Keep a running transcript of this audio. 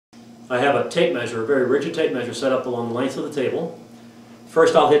I have a tape measure, a very rigid tape measure set up along the length of the table.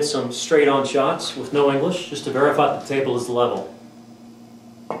 First I'll hit some straight-on shots with no English just to verify that the table is level.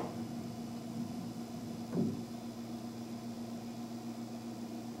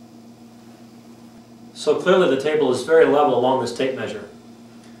 So clearly the table is very level along this tape measure.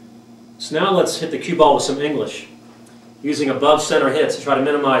 So now let's hit the cue ball with some English, using above center hits to try to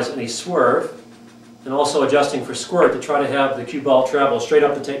minimize any swerve, and also adjusting for squirt to try to have the cue ball travel straight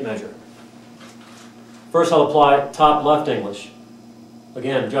up the tape measure. First I'll apply top left English,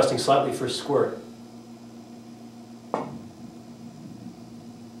 again adjusting slightly for squirt.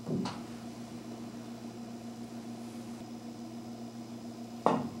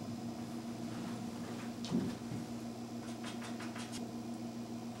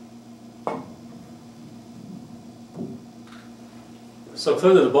 So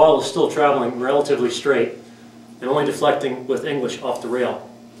clearly the ball is still traveling relatively straight and only deflecting with English off the rail.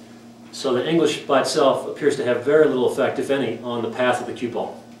 So the English by itself appears to have very little effect, if any, on the path of the cue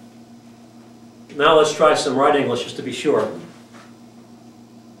ball. Now let's try some right English just to be sure.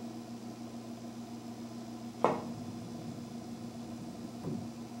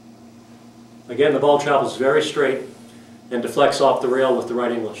 Again, the ball travels very straight and deflects off the rail with the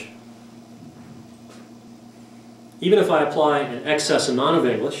right English. Even if I apply an excess amount of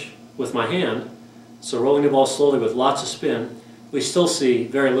English with my hand, so rolling the ball slowly with lots of spin, we still see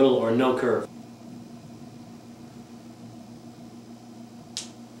very little or no curve.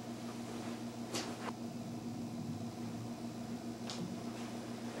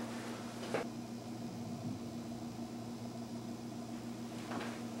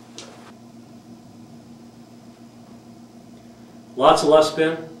 Lots of left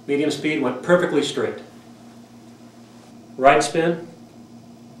spin, medium speed, went perfectly straight. Right spin.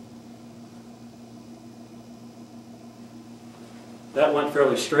 That went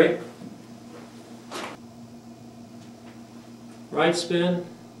fairly straight. Right spin.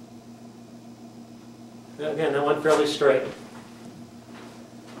 Again, that went fairly straight.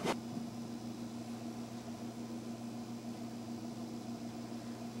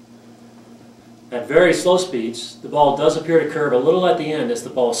 At very slow speeds, the ball does appear to curve a little at the end as the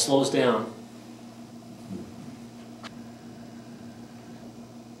ball slows down.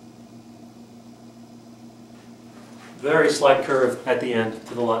 Very slight curve at the end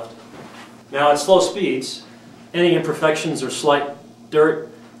to the left. Now at slow speeds, any imperfections or slight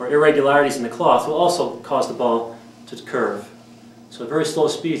dirt or irregularities in the cloth will also cause the ball to curve. So at very slow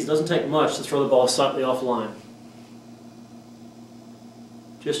speeds, it doesn't take much to throw the ball slightly off line.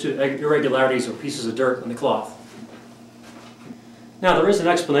 Just irregularities or pieces of dirt in the cloth. Now there is an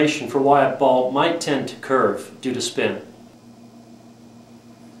explanation for why a ball might tend to curve due to spin.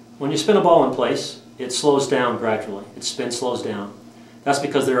 When you spin a ball in place, it slows down gradually. Its spin slows down. That's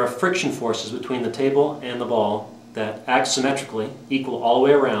because there are friction forces between the table and the ball that act symmetrically, equal all the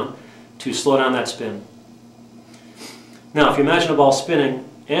way around, to slow down that spin. Now, if you imagine a ball spinning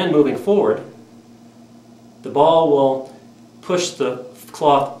and moving forward, the ball will push the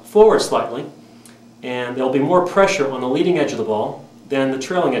cloth forward slightly, and there will be more pressure on the leading edge of the ball than the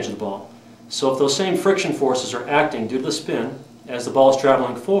trailing edge of the ball. So if those same friction forces are acting due to the spin as the ball is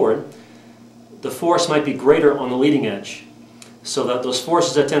traveling forward, the force might be greater on the leading edge, so that those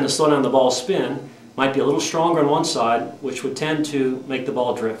forces that tend to slow down the ball's spin might be a little stronger on one side, which would tend to make the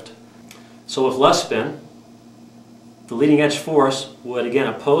ball drift. So with less spin, the leading edge force would again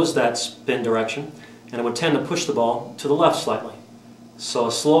oppose that spin direction, and it would tend to push the ball to the left slightly. So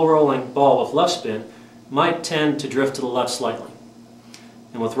a slow rolling ball with left spin might tend to drift to the left slightly.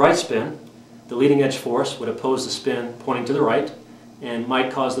 And with right spin, the leading edge force would oppose the spin pointing to the right, and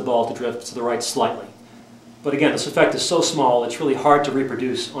might cause the ball to drift to the right slightly. But again, this effect is so small, it's really hard to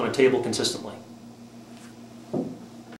reproduce on a table consistently.